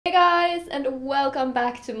guys, and welcome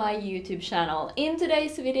back to my YouTube channel. In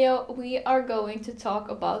today's video we are going to talk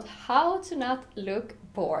about how to not look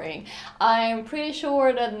boring. I'm pretty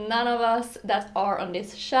sure that none of us that are on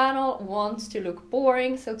this channel wants to look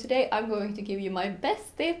boring, so today I'm going to give you my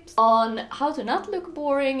best tips on how to not look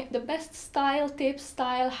boring, the best style tips,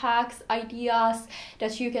 style hacks, ideas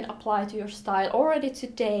that you can apply to your style already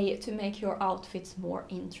today to make your outfits more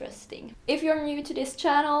interesting. If you're new to this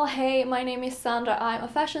channel, hey, my name is Sandra, I'm a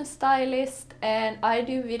fashion stylist and I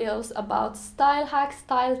do videos about style hacks,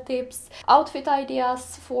 style tips, outfit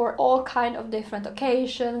ideas for all kind of different occasions,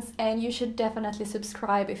 and you should definitely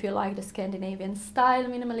subscribe if you like the Scandinavian style,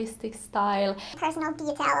 minimalistic style, personal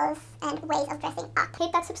details and ways of dressing up.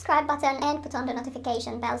 Hit that subscribe button and put on the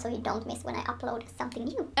notification bell so you don't miss when I upload something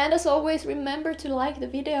new. And as always, remember to like the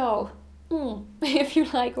video if you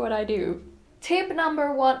like what I do. Tip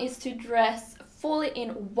number one is to dress fully in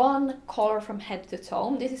one color from head to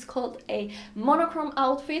toe. This is called a monochrome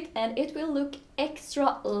outfit and it will look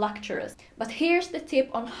extra luxurious. But here's the tip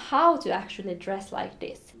on how to actually dress like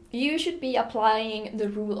this. You should be applying the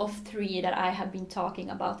rule of 3 that I have been talking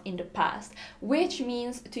about in the past, which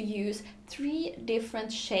means to use 3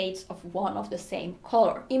 different shades of one of the same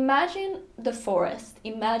color. Imagine the forest,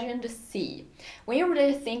 imagine the sea. When you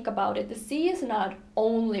really think about it, the sea is not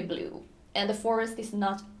only blue and the forest is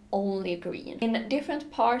not only green. In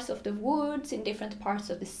different parts of the woods, in different parts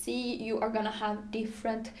of the sea, you are gonna have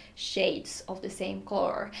different shades of the same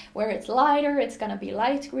color. Where it's lighter, it's gonna be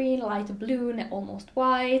light green, light blue, and almost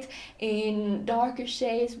white. In darker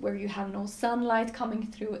shades, where you have no sunlight coming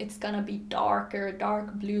through, it's gonna be darker,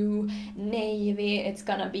 dark blue, navy, it's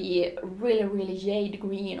gonna be really jade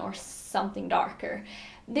green or something darker.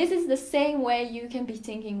 This is the same way you can be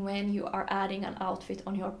thinking when you are adding an outfit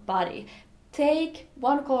on your body. Take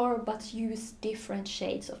one color but use different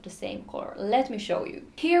shades of the same color. Let me show you.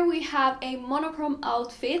 Here we have a monochrome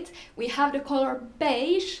outfit. We have the color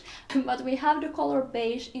beige, but we have the color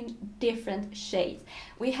beige in different shades.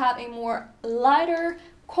 We have a more lighter,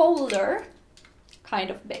 colder kind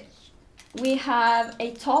of beige. We have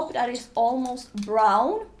a top that is almost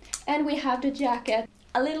brown, and we have the jacket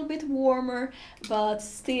a little bit warmer but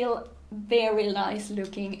still very nice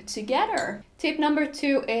looking together. Tip number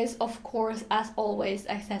 2 is, of course, as always,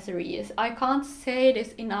 accessories. I can't say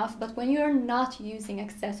this enough, but when you're not using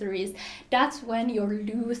accessories, that's when you're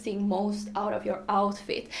losing most out of your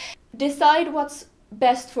outfit. Decide what's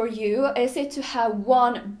best for you. Is it to have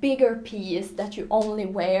one bigger piece that you only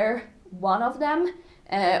wear one of them?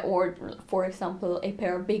 Or for example a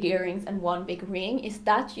pair of big earrings and one big ring, is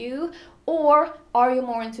that you? Or are you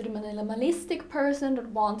more into the minimalistic person that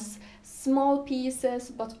wants small pieces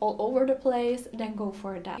but all over the place? Then go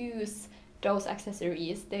for that. Use those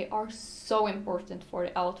accessories, they are so important for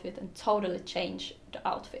the outfit and totally change the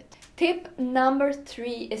outfit. Tip number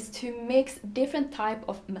 3 is to mix different type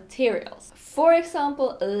of materials. For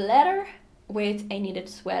example, leather with a knitted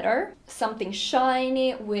sweater, something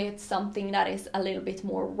shiny with something that is a little bit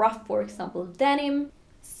more rough, for example denim,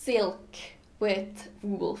 silk with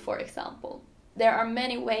wool, for example. There are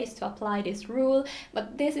many ways to apply this rule,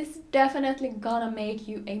 but this is definitely gonna make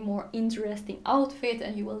you a more interesting outfit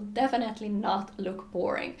and you will definitely not look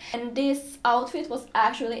boring. And this outfit was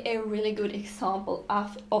actually a really good example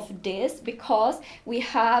of this, because we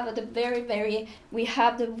have the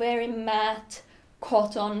very matte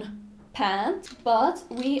cotton pant, but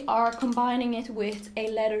we are combining it with a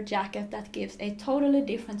leather jacket that gives a totally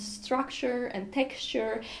different structure and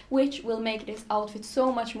texture, which will make this outfit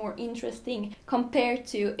so much more interesting compared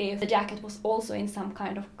to if the jacket was also in some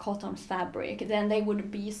kind of cotton fabric. Then they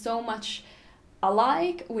would be so much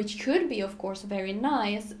alike, which could be of course very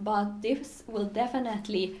nice, but this will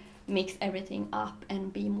definitely mix everything up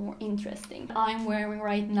and be more interesting. I'm wearing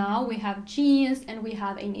right now, we have jeans and we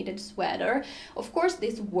have a knitted sweater. Of course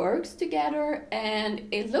this works together and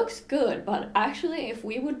it looks good, but actually if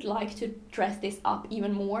we would like to dress this up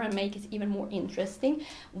even more and make it even more interesting,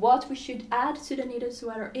 what we should add to the knitted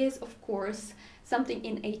sweater is of course something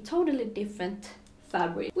in a totally different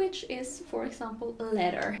fabric, which is for example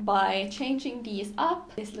leather. By changing these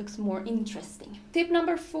up, this looks more interesting. Tip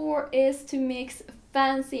number 4 is to mix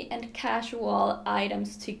fancy and casual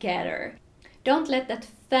items together. Don't let that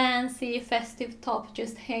fancy festive top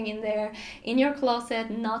just hang in there in your closet,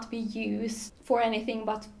 not be used for anything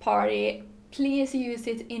but party. Please use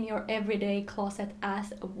it in your everyday closet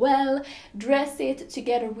as well. Dress it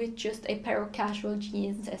together with just a pair of casual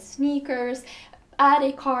jeans as sneakers. add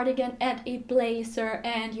a cardigan, add a blazer,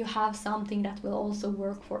 and you have something that will also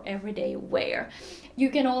work for everyday wear.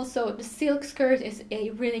 You can also, the silk skirt is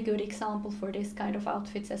a really good example for this kind of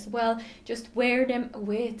outfits as well. Just wear them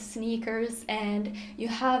with sneakers and you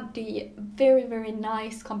have the very, very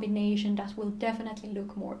nice combination that will definitely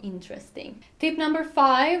look more interesting. Tip number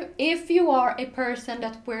 5, if you are a person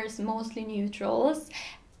that wears mostly neutrals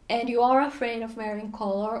and you are afraid of wearing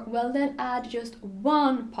color, well then add just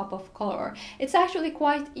one pop of color. It's actually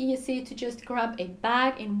quite easy to just grab a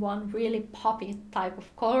bag in one really poppy type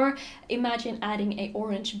of color. Imagine adding an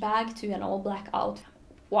orange bag to an all black outfit.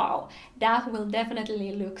 Wow, that will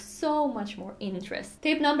definitely look so much more interesting.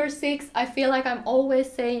 Tip number 6, I feel like I'm always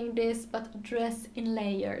saying this, but dress in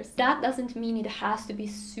layers. That doesn't mean it has to be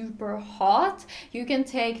super hot. You can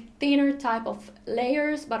take thinner type of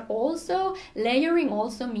layers, but also layering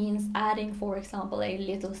also means adding, for example, a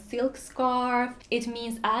little silk scarf. It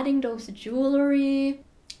means adding those jewelry,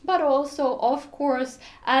 but also, of course,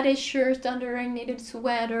 add a shirt under a knitted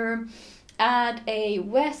sweater. Add a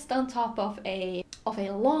vest on top of a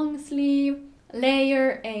long sleeve,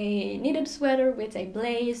 layer a knitted sweater with a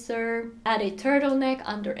blazer, add a turtleneck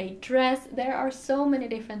under a dress. There are so many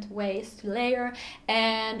different ways to layer,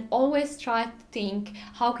 and always try to think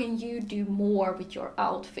how can you do more with your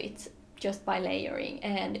outfit just by layering,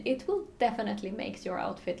 and it will definitely make your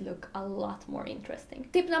outfit look a lot more interesting.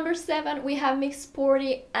 Tip number 7, we have mixed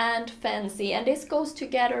sporty and fancy, and this goes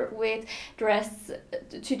together with dress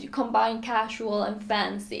to combine casual and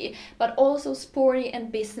fancy, but also sporty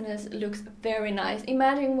and business looks very nice.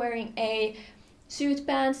 Imagine wearing a suit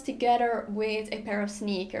pants together with a pair of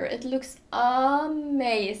sneakers. It looks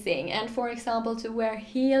amazing. And for example, to wear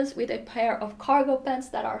heels with a pair of cargo pants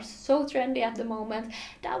that are so trendy at the moment,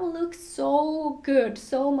 that will look so good,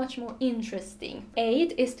 so much more interesting.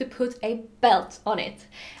 8 is to put a belt on it,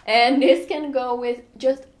 and this can go with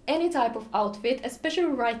just any type of outfit. Especially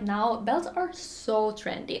right now, belts are so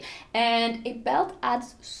trendy, and a belt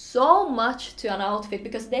adds so much to an outfit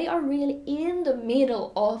because they are really in the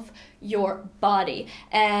middle of your body,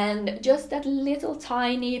 and just that little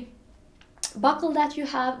tiny buckle that you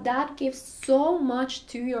have, that gives so much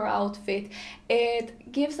to your outfit.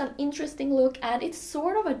 It gives an interesting look, and it's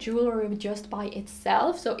sort of a jewelry just by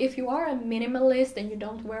itself. So if you are a minimalist and you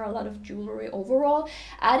don't wear a lot of jewelry overall,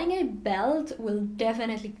 adding a belt will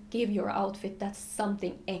definitely give your outfit that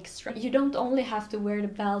something extra. You don't only have to wear the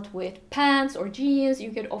belt with pants or jeans.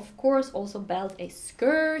 You could of course also belt a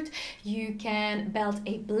skirt. You can belt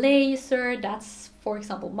a blazer. That's, for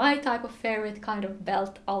example, my type of favorite kind of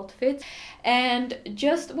belt outfit. And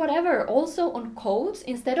just whatever. Also on coats,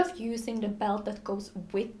 instead of using the belt that goes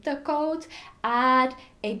with the coat, add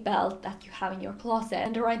a belt that you have in your closet.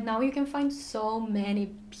 And right now you can find so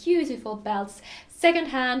many beautiful belts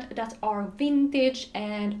secondhand that are vintage,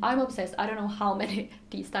 and I'm obsessed. I don't know how many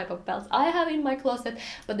these type of belts I have in my closet,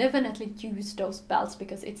 but definitely use those belts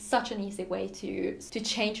because it's such an easy way to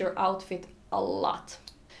change your outfit a lot.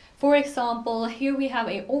 For example, here we have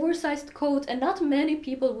an oversized coat, and not many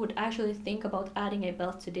people would actually think about adding a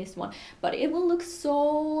belt to this one, but it will look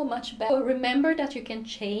so much better. Remember that you can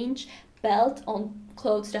change belt on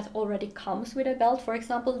clothes that already comes with a belt. For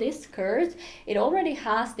example, this skirt, it already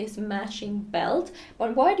has this matching belt,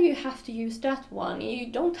 but why do you have to use that one?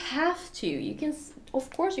 You don't have to. You can, of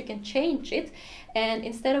course, you can change it, and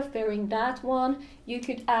instead of wearing that one, you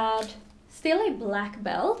could add still a black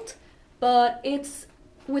belt, but it's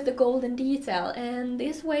with the golden detail, and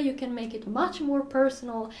this way you can make it much more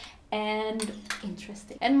personal and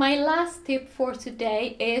interesting. And my last tip for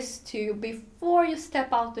today is to, before you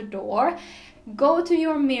step out the door, go to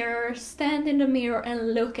your mirror, stand in the mirror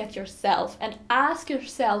and look at yourself and ask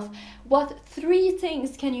yourself, what 3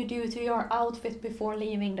 things can you do to your outfit before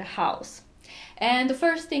leaving the house? And the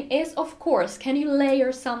first thing is, of course, can you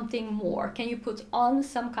layer something more? Can you put on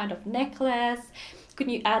some kind of necklace? Can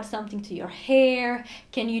you add something to your hair?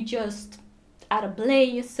 Can you just add a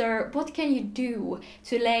blazer? What can you do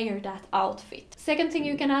to layer that outfit? Second thing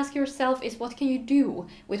you can ask yourself is, what can you do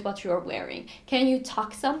with what you're wearing? Can you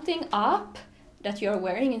tuck something up that you're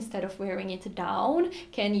wearing instead of wearing it down?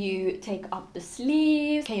 Can you take up the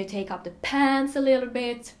sleeves? Can you take up the pants a little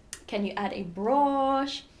bit? Can you add a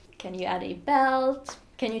brush? Can you add a belt?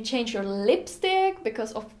 Can you change your lipstick?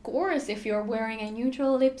 Because of course, if you're wearing a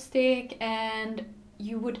neutral lipstick and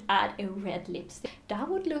you would add a red lipstick, that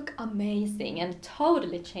would look amazing and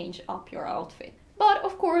totally change up your outfit. But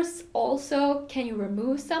of course, also, can you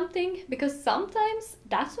remove something? Because sometimes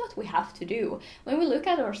that's what we have to do. When we look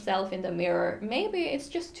at ourselves in the mirror, maybe it's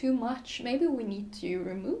just too much. Maybe we need to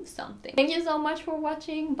remove something. Thank you so much for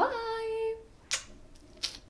watching. Bye!